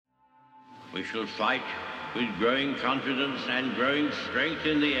We shall fight with growing confidence and growing strength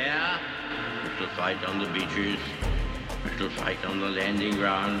in the air. We shall fight on the beaches. We shall fight on the landing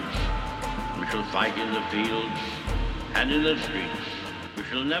grounds. We shall fight in the fields and in the streets. We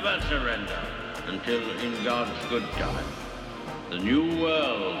shall never surrender until, in God's good time, the new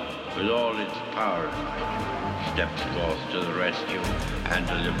world, with all its power and might, steps forth to the rescue and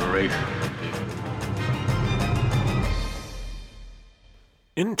the liberation of people.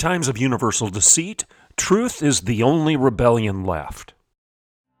 In times of universal deceit, truth is the only rebellion left.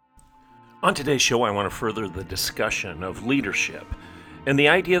 On today's show, I want to further the discussion of leadership and the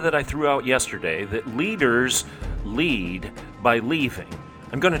idea that I threw out yesterday that leaders lead by leaving.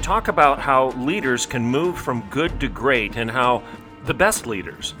 I'm going to talk about how leaders can move from good to great and how the best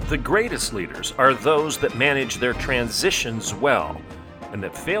leaders, the greatest leaders, are those that manage their transitions well, and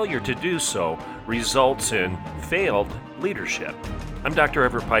that failure to do so results in failed leadership. I'm Dr.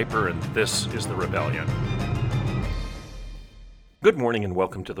 Everett Piper, and this is The Rebellion. Good morning and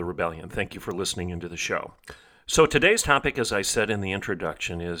welcome to The Rebellion. Thank you for listening into the show. So today's topic, as I said in the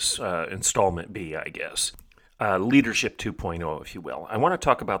introduction, is installment B, I guess. Leadership 2.0, if you will. I want to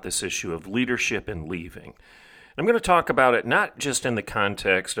talk about this issue of leadership and leaving. I'm going to talk about it not just in the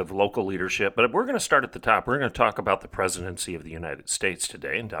context of local leadership, but we're going to start at the top. We're going to talk about the presidency of the United States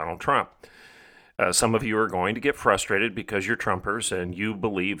today and Donald Trump. Some of you are going to get frustrated because you're Trumpers and you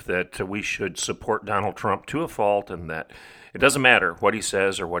believe that we should support Donald Trump to a fault and that it doesn't matter what he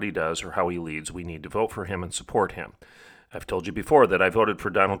says or what he does or how he leads. We need to vote for him and support him. I've told you before that I voted for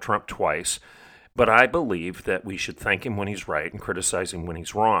Donald Trump twice, but I believe that we should thank him when he's right and criticize him when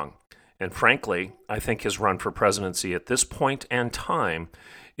he's wrong. And frankly, I think his run for presidency at this point and time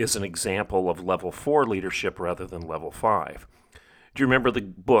is an example of level 4 leadership rather than level 5. Do you remember the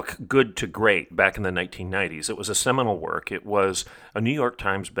book Good to Great back in the 1990s? It was a seminal work. It was a New York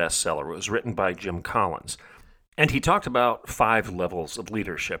Times bestseller. It was written by Jim Collins. And he talked about 5 levels of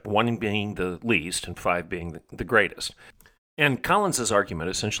leadership, 1 being the least and 5 being the greatest. And Collins' argument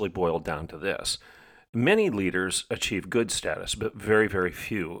essentially boiled down to this. Many leaders achieve good status, but very, very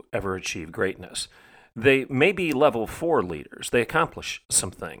few ever achieve greatness. They may be level 4 leaders. They accomplish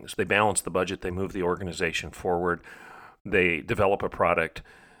some things. They balance the budget. They move the organization forward. They develop a product.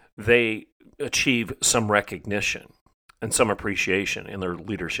 They achieve some recognition and some appreciation in their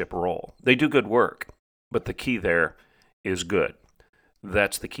leadership role. They do good work, but the key there is good.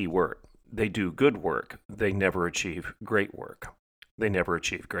 That's the key word. They do good work. They never achieve great work. They never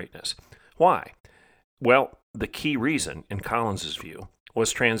achieve greatness. Why? Well, the key reason, in Collins' view,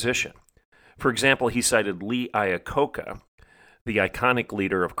 was transition. For example, he cited Lee Iacocca, the iconic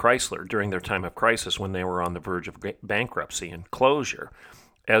leader of Chrysler during their time of crisis when they were on the verge of bankruptcy and closure,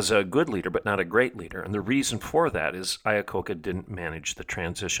 as a good leader but not a great leader. And the reason for that is Iacocca didn't manage the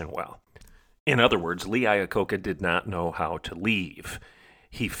transition well. In other words, Lee Iacocca did not know how to leave.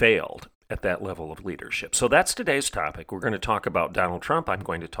 He failed at that level of leadership. So that's today's topic. We're going to talk about Donald Trump. I'm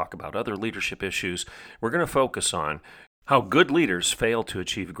going to talk about other leadership issues. We're going to focus on how good leaders fail to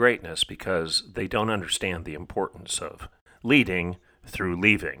achieve greatness because they don't understand the importance of leading through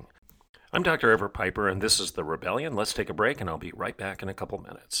leaving. I'm Dr. Everett Piper, and this is The Rebellion. Let's take a break, and I'll be right back in a couple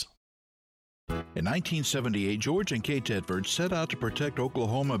minutes. In 1978, George and Kate Tedford set out to protect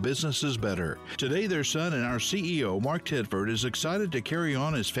Oklahoma businesses better. Today, their son and our CEO, Mark Tedford, is excited to carry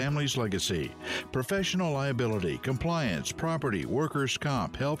on his family's legacy. Professional liability, compliance, property, workers'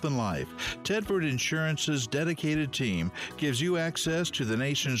 comp, health and life. Tedford Insurance's dedicated team gives you access to the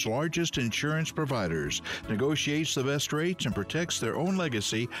nation's largest insurance providers, negotiates the best rates, and protects their own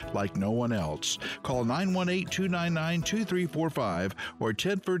legacy like no one else. Call 918-299-2345 or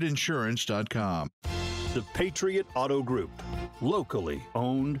tedfordinsurance.com. The Patriot Auto Group, locally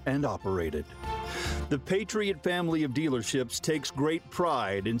owned and operated. The Patriot family of dealerships takes great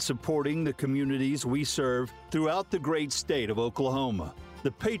pride in supporting the communities we serve throughout the great state of Oklahoma. The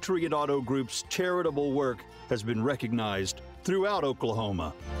Patriot Auto Group's charitable work has been recognized throughout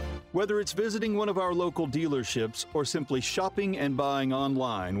Oklahoma. Whether it's visiting one of our local dealerships or simply shopping and buying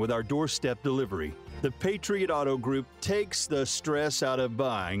online with our doorstep delivery, the Patriot Auto Group takes the stress out of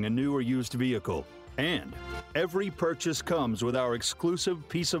buying a new or used vehicle. And every purchase comes with our exclusive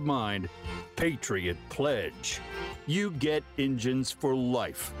peace of mind, Patriot Pledge. You get engines for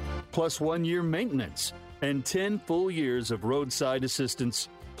life, plus 1-year maintenance, and 10 full years of roadside assistance,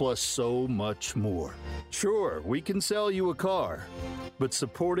 plus so much more. Sure, we can sell you a car, but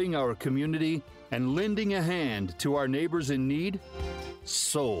supporting our community and lending a hand to our neighbors in need?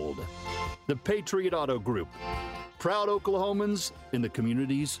 Sold. The Patriot Auto Group. Proud Oklahomans in the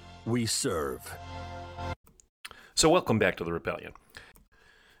communities we serve. So welcome back to The Rebellion.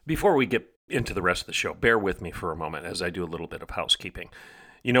 Before we get into the rest of the show. Bear with me for a moment as I do a little bit of housekeeping.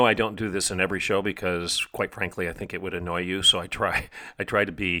 You know, I don't do this in every show because, quite frankly, I think it would annoy you. So I try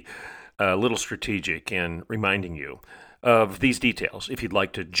to be a little strategic in reminding you of these details. If you'd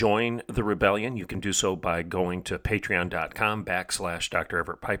like to join the rebellion, you can do so by going to patreon.com/Dr.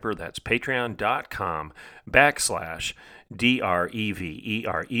 Everett Piper. That's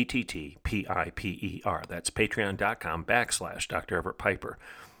patreon.com/DREVERETTPIPER. That's patreon.com/Dr. Everett Piper.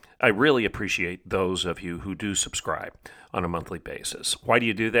 I really appreciate those of you who do subscribe on a monthly basis. Why do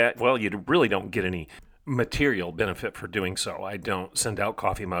you do that? Well, you really don't get any material benefit for doing so. I don't send out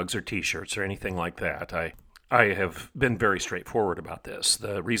coffee mugs or t-shirts or anything like that. I have been very straightforward about this.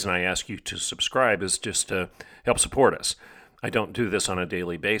 The reason I ask you to subscribe is just to help support us. I don't do this on a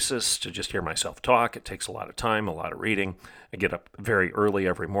daily basis to just hear myself talk. It takes a lot of time, a lot of reading. I get up very early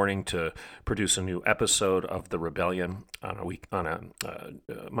every morning to produce a new episode of The Rebellion on a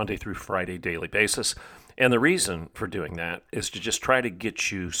Monday through Friday daily basis. And the reason for doing that is to just try to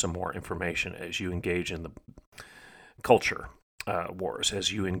get you some more information as you engage in the culture wars,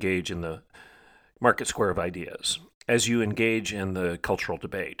 as you engage in the market square of ideas, as you engage in the cultural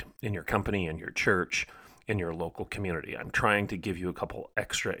debate in your company, in your church, in your local community. I'm trying to give you a couple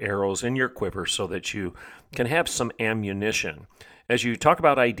extra arrows in your quiver so that you can have some ammunition as you talk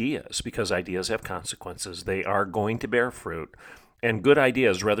about ideas, because ideas have consequences. They are going to bear fruit. And good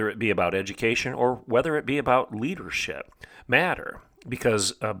ideas, whether it be about education or whether it be about leadership, matter,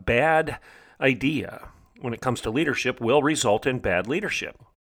 because a bad idea when it comes to leadership will result in bad leadership.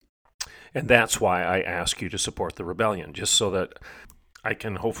 And that's why I ask you to support the rebellion, just so that I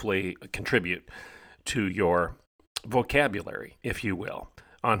can hopefully contribute to your vocabulary, if you will,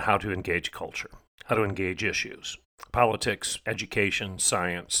 on how to engage culture, how to engage issues, politics, education,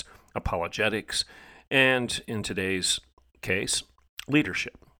 science, apologetics, and in today's case,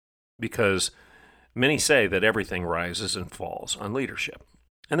 leadership. Because many say that everything rises and falls on leadership.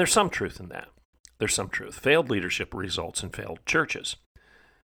 And there's some truth in that. There's some truth. Failed leadership results in failed churches,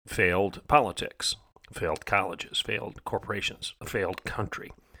 failed politics, failed colleges, failed corporations, a failed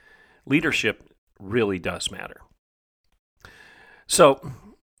country. Leadership really does matter. So,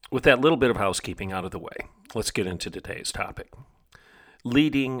 with that little bit of housekeeping out of the way, let's get into today's topic.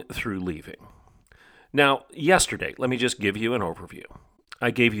 Leading through leaving. Now, yesterday, let me just give you an overview. I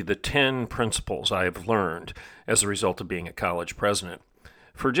gave you the 10 principles I have learned as a result of being a college president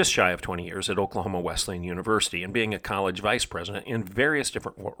for just shy of 20 years at Oklahoma Wesleyan University and being a college vice president in various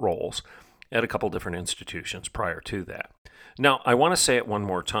different roles at a couple different institutions prior to that. Now, I want to say it one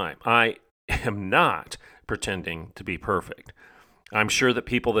more time. I am not pretending to be perfect. I'm sure that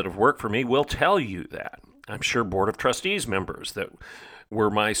people that have worked for me will tell you that. I'm sure Board of Trustees members that were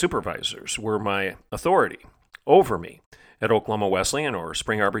my supervisors, were my authority over me at Oklahoma Wesleyan or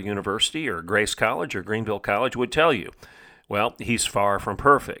Spring Arbor University or Grace College or Greenville College would tell you, well, he's far from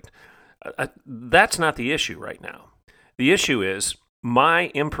perfect. That's not the issue right now. The issue is my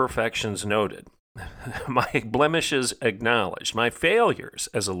imperfections noted, my blemishes acknowledged, my failures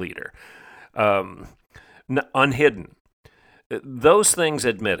as a leader unhidden. Those things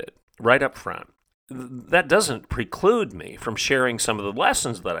admitted right up front. That doesn't preclude me from sharing some of the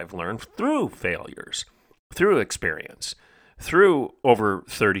lessons that I've learned through failures, through experience, through over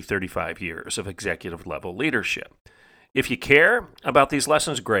 30, 35 years of executive level leadership. If you care about these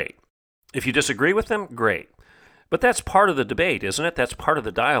lessons, great. If you disagree with them, great. But that's part of the debate, isn't it? That's part of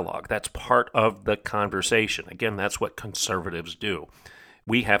the dialogue. That's part of the conversation. Again, that's what conservatives do.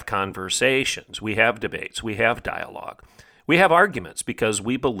 We have conversations, we have debates, we have dialogue. We have arguments because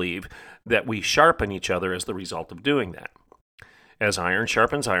we believe that we sharpen each other as the result of doing that. As iron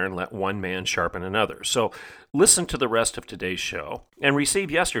sharpens iron, let one man sharpen another. So listen to the rest of today's show and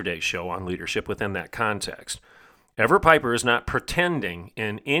receive yesterday's show on leadership within that context. Everett Piper is not pretending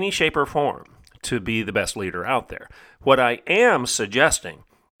in any shape or form to be the best leader out there. What I am suggesting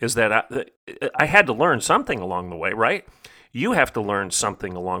is that I had to learn something along the way, right? You have to learn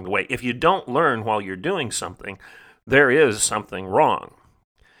something along the way. If you don't learn while you're doing something, there is something wrong.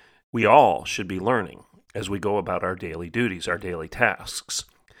 We all should be learning as we go about our daily duties, our daily tasks.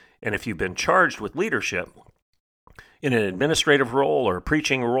 And if you've been charged with leadership in an administrative role or a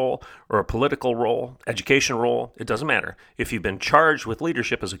preaching role or a political role, education role, it doesn't matter. If you've been charged with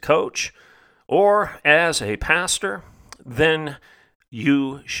leadership as a coach or as a pastor, then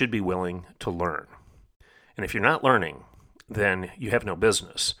you should be willing to learn. And if you're not learning, then you have no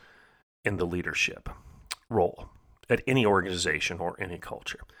business in the leadership role at any organization or any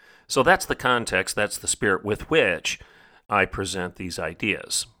culture. So that's the context, that's the spirit with which I present these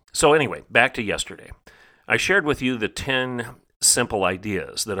ideas. So anyway, back to yesterday. I shared with you the 10 simple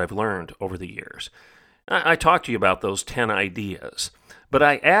ideas that I've learned over the years. I talked to you about those 10 ideas, but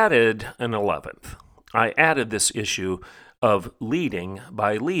I added an 11th. I added this issue of leading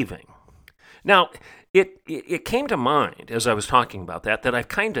by leaving. Now, it came to mind as I was talking about that I've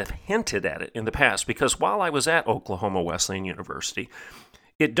kind of hinted at it in the past, because while I was at Oklahoma Wesleyan University,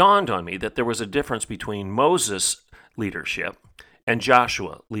 it dawned on me that there was a difference between Moses' leadership and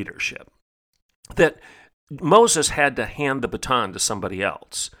Joshua leadership. That Moses had to hand the baton to somebody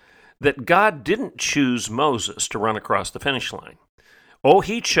else. That God didn't choose Moses to run across the finish line. Oh,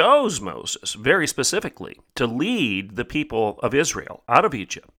 he chose Moses very specifically to lead the people of Israel out of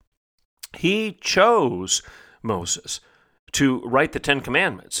Egypt. He chose Moses to write the Ten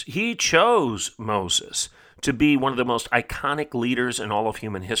Commandments. He chose Moses to be one of the most iconic leaders in all of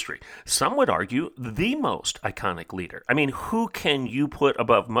human history. Some would argue the most iconic leader. I mean, who can you put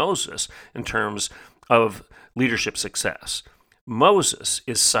above Moses in terms of leadership success? Moses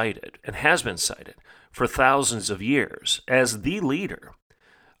is cited and has been cited for thousands of years as the leader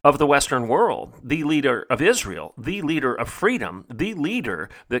of the Western world, the leader of Israel, the leader of freedom, the leader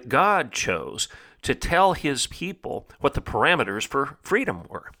that God chose to tell his people what the parameters for freedom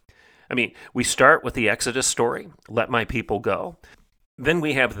were. I mean, we start with the Exodus story, let my people go. Then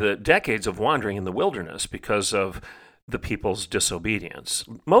we have the decades of wandering in the wilderness because of the people's disobedience.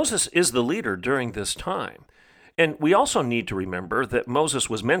 Moses is the leader during this time. And we also need to remember that Moses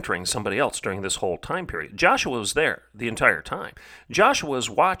was mentoring somebody else during this whole time period. Joshua was there the entire time. Joshua was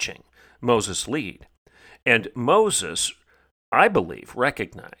watching Moses lead. And Moses, I believe,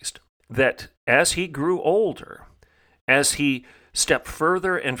 recognized that as he grew older, as he stepped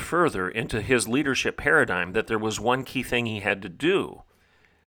further and further into his leadership paradigm, that there was one key thing he had to do,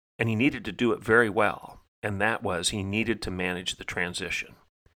 and he needed to do it very well, and that was he needed to manage the transition.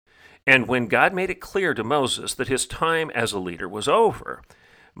 And when God made it clear to Moses that his time as a leader was over,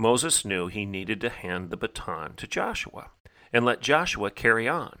 Moses knew he needed to hand the baton to Joshua and let Joshua carry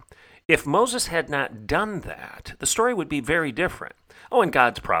on. If Moses had not done that, the story would be very different. Oh, in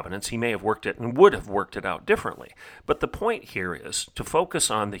God's providence, he may have worked it and would have worked it out differently. But the point here is to focus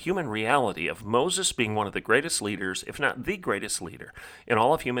on the human reality of Moses being one of the greatest leaders, if not the greatest leader, in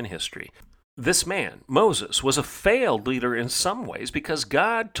all of human history. This man, Moses, was a failed leader in some ways because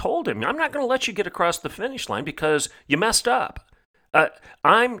God told him, I'm not going to let you get across the finish line because you messed up.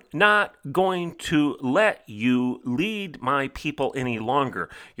 I'm not going to let you lead my people any longer.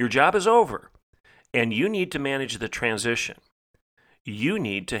 Your job is over, and you need to manage the transition. You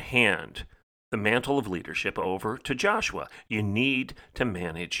need to hand the mantle of leadership over to Joshua. You need to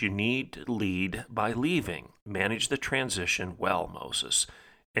manage. You need to lead by leaving. Manage the transition well, Moses.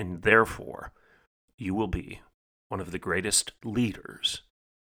 And therefore, you will be one of the greatest leaders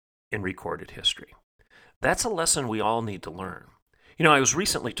in recorded history. That's a lesson we all need to learn. You know, I was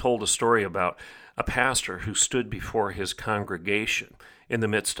recently told a story about a pastor who stood before his congregation in the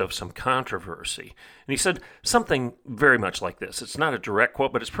midst of some controversy. And he said something very much like this. It's not a direct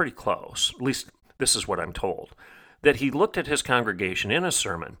quote, but it's pretty close. At least this is what I'm told. That he looked at his congregation in a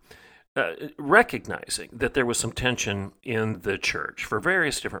sermon, recognizing that there was some tension in the church for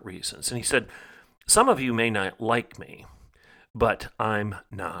various different reasons. And he said, some of you may not like me, but I'm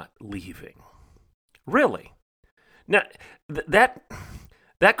not leaving. Really? Now,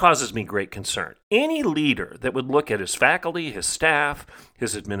 that causes me great concern. Any leader that would look at his faculty, his staff,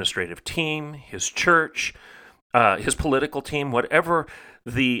 his administrative team, his church, his political team, whatever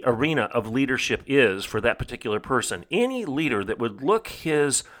the arena of leadership is for that particular person, any leader that would look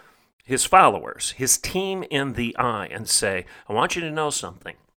his followers, his team in the eye and say, I want you to know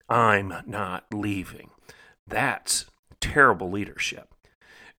something. I'm not leaving. That's terrible leadership.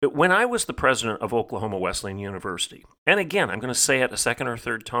 When I was the president of Oklahoma Wesleyan University, and again, I'm going to say it a second or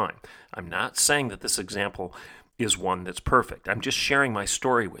third time, I'm not saying that this example is one that's perfect. I'm just sharing my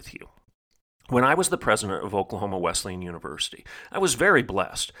story with you. When I was the president of Oklahoma Wesleyan University, I was very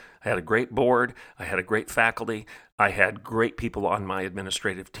blessed. I had a great board, I had a great faculty, I had great people on my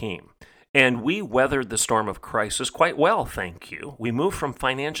administrative team. And we weathered the storm of crisis quite well, thank you. We moved from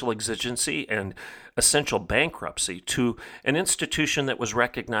financial exigency and essential bankruptcy to an institution that was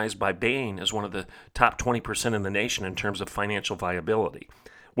recognized by Bain as one of the top 20% in the nation in terms of financial viability.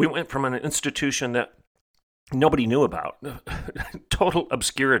 We went from an institution that nobody knew about, total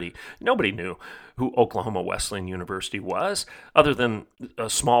obscurity. Nobody knew who Oklahoma Wesleyan University was, other than a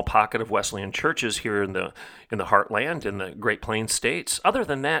small pocket of Wesleyan churches here in the heartland, in the Great Plains states. Other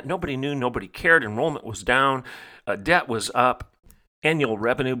than that, nobody knew, nobody cared. Enrollment was down, debt was up, annual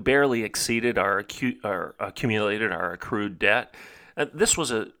revenue barely exceeded our accrued debt.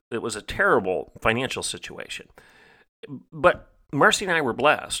 It was a terrible financial situation. But Marcy and I were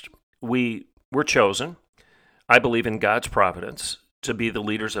blessed. We were chosen, I believe in God's providence, to be the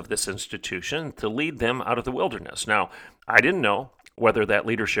leaders of this institution, to lead them out of the wilderness. Now, I didn't know whether that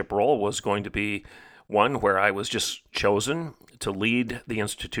leadership role was going to be one where I was just chosen to lead the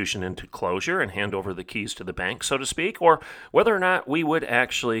institution into closure and hand over the keys to the bank, so to speak, or whether or not we would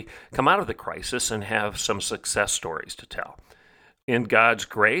actually come out of the crisis and have some success stories to tell. In God's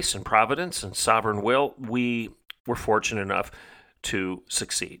grace and providence and sovereign will, we were fortunate enough to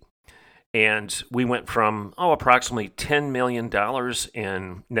succeed. And we went from, approximately $10 million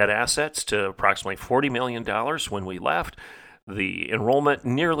in net assets to approximately $40 million when we left. The enrollment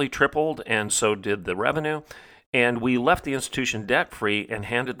nearly tripled, and so did the revenue. And we left the institution debt-free and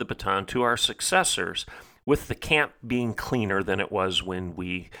handed the baton to our successors, with the camp being cleaner than it was when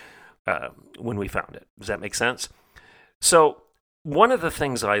we found it. Does that make sense? So one of the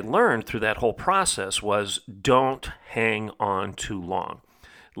things I learned through that whole process was don't hang on too long.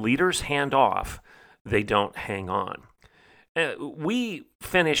 Leaders hand off, they don't hang on. We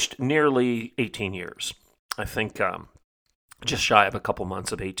finished nearly 18 years. I think just shy of a couple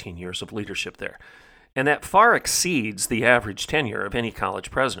months of 18 years of leadership there. And that far exceeds the average tenure of any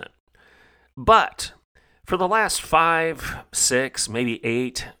college president. But for the last 5, 6, maybe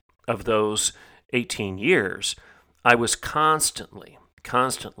 8 of those 18 years, I was constantly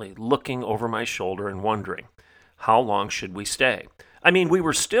looking over my shoulder and wondering, how long should we stay? I mean, we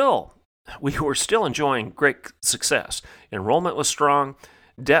were still enjoying great success. Enrollment was strong.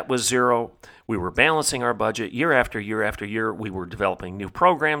 Debt was zero. We were balancing our budget year after year after year. We were developing new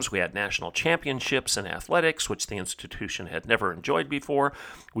programs. We had national championships in athletics, which the institution had never enjoyed before.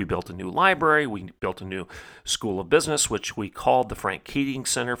 We built a new library. We built a new school of business, which we called the Frank Keating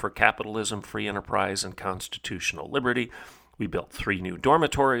Center for Capitalism, Free Enterprise, and Constitutional Liberty. We built 3 new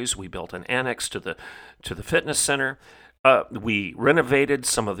dormitories. We built an annex to the fitness center. We renovated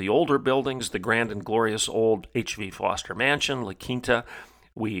some of the older buildings, the grand and glorious old H.V. Foster Mansion, La Quinta.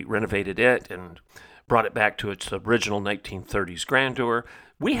 We renovated it and brought it back to its original 1930s grandeur.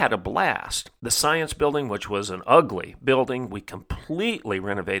 We had a blast. The Science Building, which was an ugly building, we completely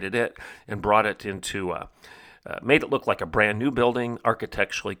renovated it and brought it into, made it look like a brand new building,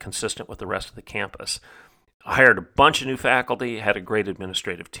 architecturally consistent with the rest of the campus. I hired a bunch of new faculty, had a great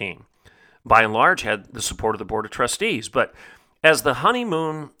administrative team. By and large, had the support of the Board of Trustees. But as the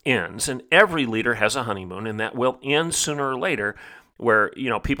honeymoon ends, and every leader has a honeymoon, and that will end sooner or later, where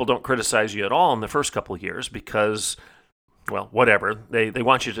people don't criticize you at all in the first couple of years because, well, whatever, they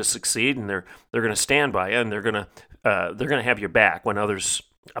want you to succeed, and they're going to stand by you, and they're going to have your back when others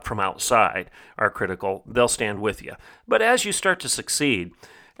from outside are critical. They'll stand with you. But as you start to succeed,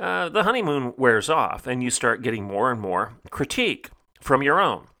 the honeymoon wears off, and you start getting more and more critique from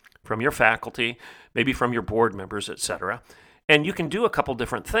your faculty, maybe from your board members, etc. And you can do a couple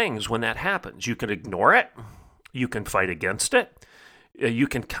different things when that happens. You can ignore it, you can fight against it, you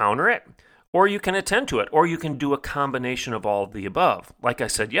can counter it, or you can attend to it, or you can do a combination of all of the above. Like I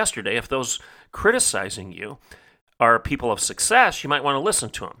said yesterday, if those criticizing you are people of success, you might want to listen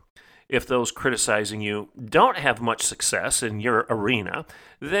to them. If those criticizing you don't have much success in your arena,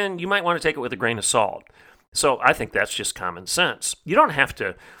 then you might want to take it with a grain of salt. So I think that's just common sense. You don't have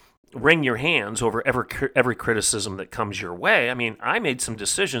to wring your hands over every criticism that comes your way. I mean, I made some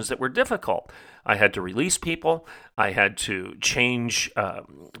decisions that were difficult. I had to release people. I had to change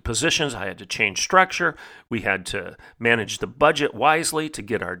positions. I had to change structure. We had to manage the budget wisely to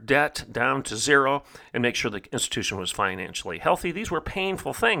get our debt down to zero and make sure the institution was financially healthy. These were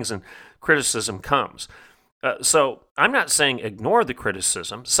painful things, and criticism comes. So I'm not saying ignore the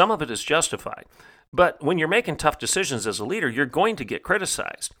criticism. Some of it is justified. But when you're making tough decisions as a leader, you're going to get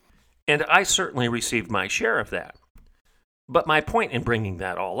criticized. And I certainly received my share of that. But my point in bringing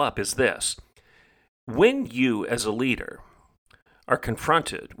that all up is this. When you, as a leader, are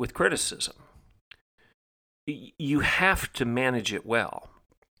confronted with criticism, you have to manage it well.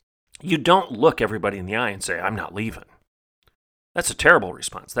 You don't look everybody in the eye and say, I'm not leaving. That's a terrible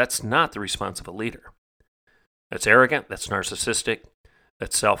response. That's not the response of a leader. That's arrogant, that's narcissistic,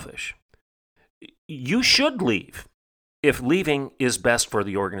 that's selfish. You should leave if leaving is best for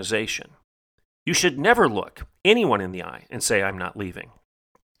the organization. You should never look anyone in the eye and say, I'm not leaving.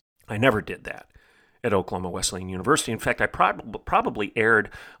 I never did that at Oklahoma Wesleyan University. In fact, I probably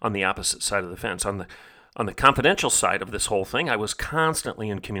erred on the opposite side of the fence. On the confidential side of this whole thing, I was constantly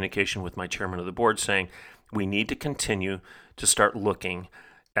in communication with my chairman of the board saying, we need to continue to start looking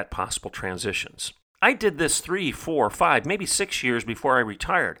at possible transitions. I did this 3, 4, 5, maybe 6 years before I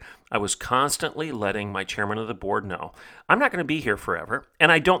retired. I was constantly letting my chairman of the board know, I'm not going to be here forever,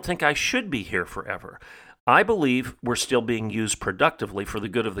 and I don't think I should be here forever. I believe we're still being used productively for the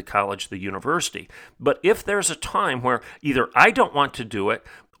good of the college, the university. But if there's a time where either I don't want to do it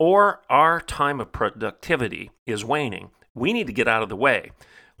or our time of productivity is waning, we need to get out of the way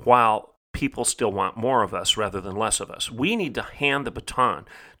while people still want more of us rather than less of us. We need to hand the baton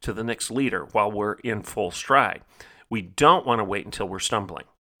to the next leader while we're in full stride. We don't want to wait until we're stumbling.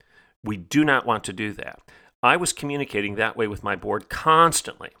 We do not want to do that. I was communicating that way with my board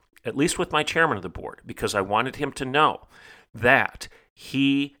constantly, at least with my chairman of the board, because I wanted him to know that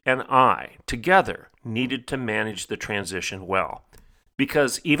he and I together needed to manage the transition well.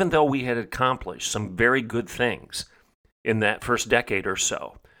 Because even though we had accomplished some very good things in that first decade or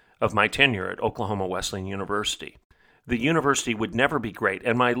so of my tenure at Oklahoma Wesleyan University, the university would never be great,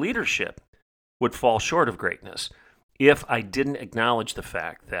 and my leadership would fall short of greatness if I didn't acknowledge the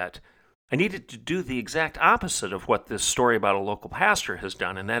fact that I needed to do the exact opposite of what this story about a local pastor has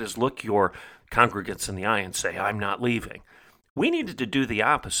done, and that is look your congregants in the eye and say, I'm not leaving. We needed to do the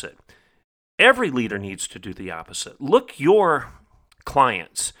opposite. Every leader needs to do the opposite. Look your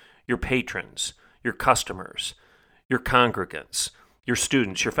clients, your patrons, your customers, your congregants, your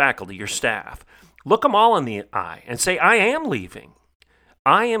students, your faculty, your staff. Look them all in the eye and say, I am leaving.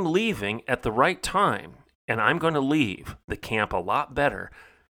 I am leaving at the right time, and I'm going to leave the camp a lot better,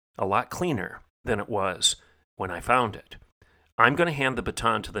 a lot cleaner than it was when I found it. I'm going to hand the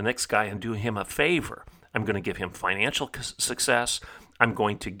baton to the next guy and do him a favor. I'm going to give him financial success. I'm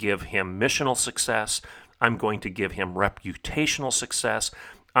going to give him missional success. I'm going to give him reputational success.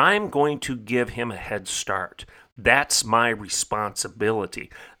 I'm going to give him a head start. That's my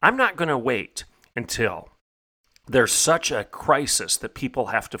responsibility. I'm not going to wait until there's such a crisis that people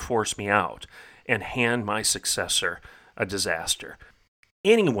have to force me out and hand my successor a disaster.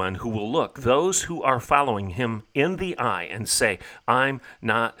 Anyone who will look those who are following him in the eye and say, I'm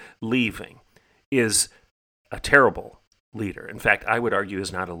not leaving, is a terrible leader. In fact, I would argue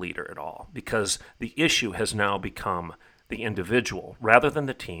is not a leader at all, because the issue has now become the individual rather than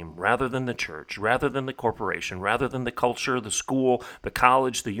the team, rather than the church, rather than the corporation, rather than the culture, the school, the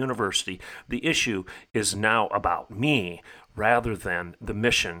college, the university. The issue is now about me rather than the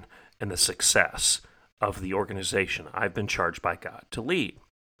mission and the success of the organization I've been charged by God to lead.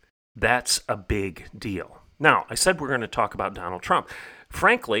 That's a big deal. Now, I said we're going to talk about Donald Trump.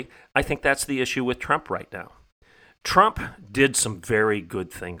 Frankly, I think that's the issue with Trump right now. Trump did some very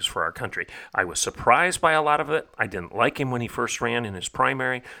good things for our country. I was surprised by a lot of it. I didn't like him when he first ran in his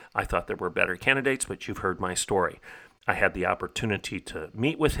primary. I thought there were better candidates, but you've heard my story. I had the opportunity to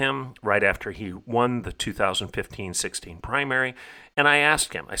meet with him right after he won the 2015-16 primary, and I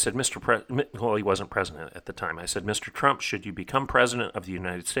asked him, I said, well, he wasn't president at the time. I said, Mr. Trump, should you become president of the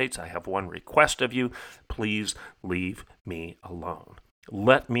United States, I have one request of you. Please leave me alone.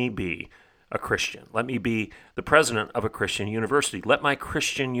 Let me be a Christian. Let me be the president of a Christian university. Let my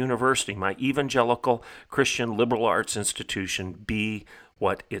Christian university, my evangelical Christian liberal arts institution, be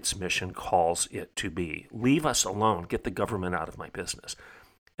what its mission calls it to be. Leave us alone. Get the government out of my business.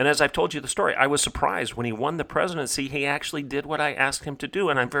 And as I've told you the story, I was surprised when he won the presidency, he actually did what I asked him to do,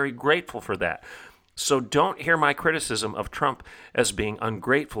 and I'm very grateful for that. So don't hear my criticism of Trump as being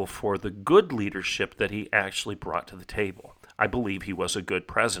ungrateful for the good leadership that he actually brought to the table. I believe he was a good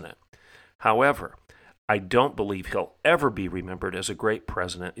president. However, I don't believe he'll ever be remembered as a great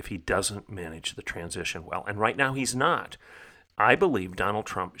president if he doesn't manage the transition well. And right now he's not. I believe Donald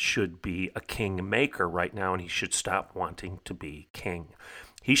Trump should be a kingmaker right now, and he should stop wanting to be king.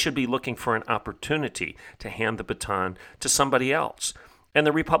 He should be looking for an opportunity to hand the baton to somebody else. And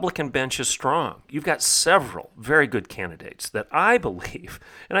the Republican bench is strong. You've got several very good candidates that I believe,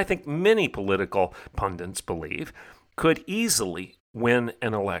 and I think many political pundits believe, could easily win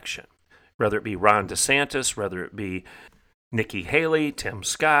an election. Whether it be Ron DeSantis, whether it be Nikki Haley, Tim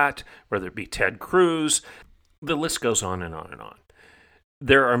Scott, whether it be Ted Cruz, the list goes on and on and on.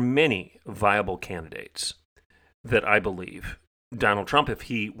 There are many viable candidates that I believe Donald Trump, if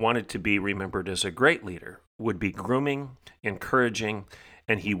he wanted to be remembered as a great leader, would be grooming, encouraging,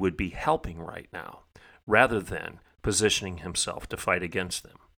 and he would be helping right now, rather than positioning himself to fight against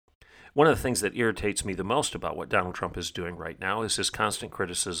them. One of the things that irritates me the most about what Donald Trump is doing right now is his constant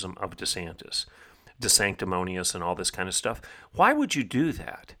criticism of DeSantis, DeSanctimonious and all this kind of stuff. Why would you do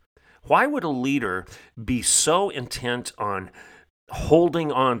that? Why would a leader be so intent on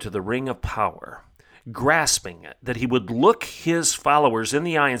holding on to the ring of power, grasping it, that he would look his followers in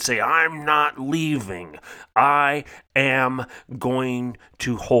the eye and say, I'm not leaving. I am going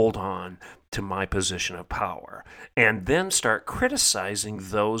to hold on to my position of power, and then start criticizing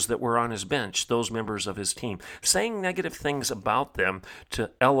those that were on his bench, those members of his team, saying negative things about them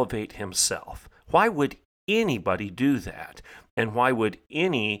to elevate himself? Why would anybody do that? And why would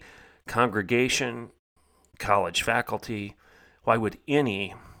any congregation, college faculty, why would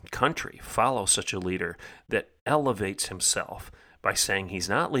any country follow such a leader that elevates himself by saying he's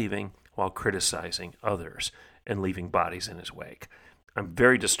not leaving while criticizing others and leaving bodies in his wake? I'm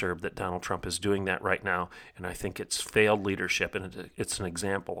very disturbed that Donald Trump is doing that right now, and I think it's failed leadership, and it's an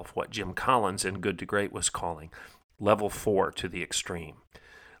example of what Jim Collins in Good to Great was calling level 4 to the extreme.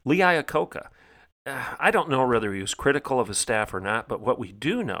 Lee Iacocca, I don't know whether he was critical of his staff or not, but what we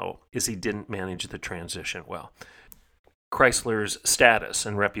do know is he didn't manage the transition well. Chrysler's status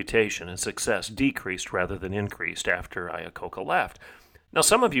and reputation and success decreased rather than increased after Iacocca left. Now,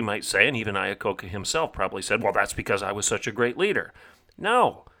 some of you might say, and even Iacocca himself probably said, well, that's because I was such a great leader.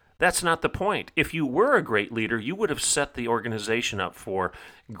 No, that's not the point. If you were a great leader, you would have set the organization up for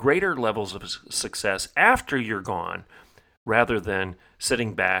greater levels of success after you're gone, rather than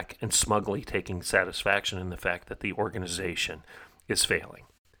sitting back and smugly taking satisfaction in the fact that the organization is failing.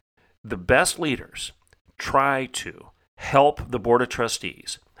 The best leaders try to help the board of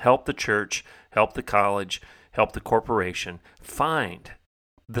trustees, help the church, help the college, help the corporation find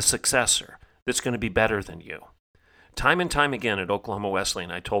the successor that's going to be better than you. Time and time again at Oklahoma Wesleyan,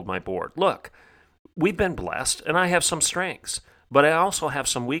 I told my board, look, we've been blessed and I have some strengths, but I also have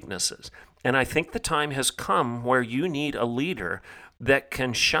some weaknesses. And I think the time has come where you need a leader that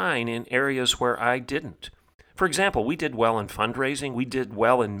can shine in areas where I didn't. For example, we did well in fundraising. We did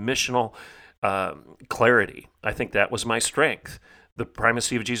well in missional clarity. I think that was my strength. The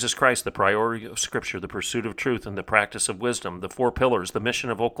primacy of Jesus Christ, the priority of Scripture, the pursuit of truth, and the practice of wisdom, the 4 pillars, the mission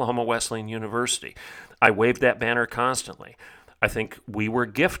of Oklahoma Wesleyan University. I waved that banner constantly. I think we were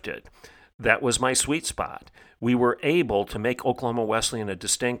gifted. That was my sweet spot. We were able to make Oklahoma Wesleyan a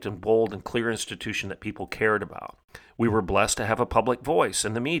distinct and bold and clear institution that people cared about. We were blessed to have a public voice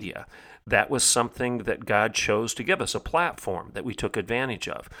in the media. That was something that God chose to give us, a platform that we took advantage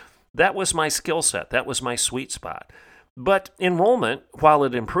of. That was my skill set. That was my sweet spot. But enrollment, while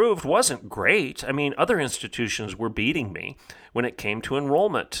it improved, wasn't great. I mean, other institutions were beating me when it came to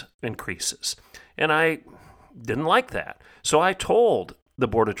enrollment increases. And I didn't like that. So I told the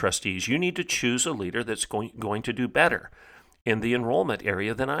Board of Trustees, you need to choose a leader that's going to do better in the enrollment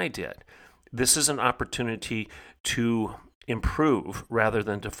area than I did. This is an opportunity to improve rather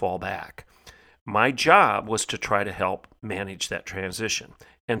than to fall back. My job was to try to help manage that transition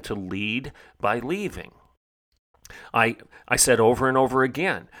and to lead by leaving. I said over and over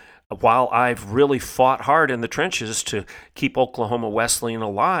again, while I've really fought hard in the trenches to keep Oklahoma Wesleyan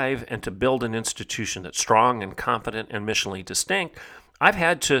alive and to build an institution that's strong and confident and missionally distinct, I've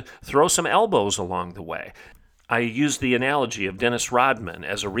had to throw some elbows along the way. I used the analogy of Dennis Rodman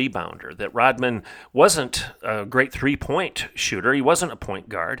as a rebounder, that Rodman wasn't a great three-point shooter. He wasn't a point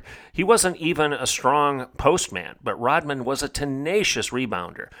guard. He wasn't even a strong postman, but Rodman was a tenacious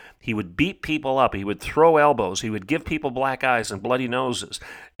rebounder. He would beat people up. He would throw elbows. He would give people black eyes and bloody noses.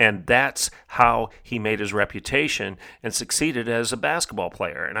 And that's how he made his reputation and succeeded as a basketball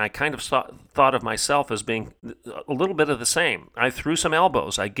player. And I kind of thought of myself as being a little bit of the same. I threw some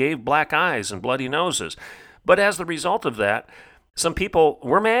elbows. I gave black eyes and bloody noses. But as the result of that, some people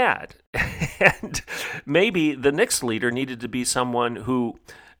were mad. And maybe the next leader needed to be someone who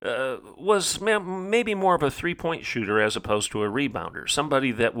was maybe more of a three-point shooter as opposed to a rebounder,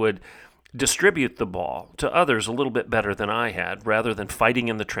 somebody that would distribute the ball to others a little bit better than I had, rather than fighting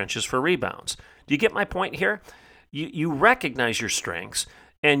in the trenches for rebounds. Do you get my point here? You recognize your strengths,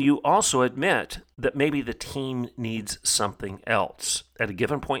 and you also admit that maybe the team needs something else at a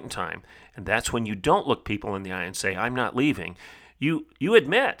given point in time. And that's when you don't look people in the eye and say, I'm not leaving. You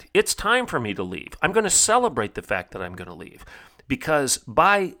admit, it's time for me to leave. I'm going to celebrate the fact that I'm going to leave. Because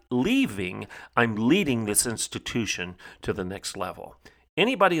by leaving, I'm leading this institution to the next level.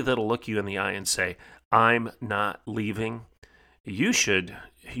 Anybody that'll look you in the eye and say, I'm not leaving, you should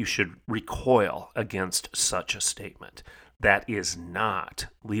recoil against such a statement. That is not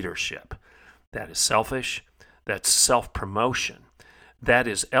leadership. That is selfish. That's self-promotion. That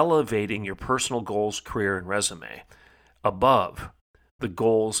is elevating your personal goals, career, and resume above the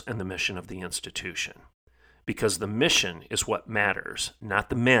goals and the mission of the institution. Because the mission is what matters,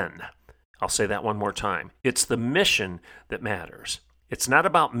 not the men. I'll say that one more time. It's the mission that matters. It's not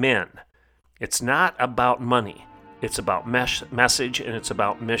about men. It's not about money. It's about message, and it's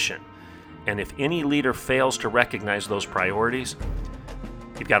about mission. And if any leader fails to recognize those priorities,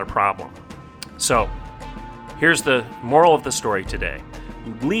 you've got a problem. So, here's the moral of the story today.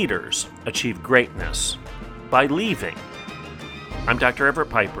 Leaders achieve greatness by leaving. I'm Dr.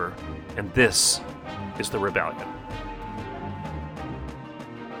 Everett Piper, and this is The Rebellion.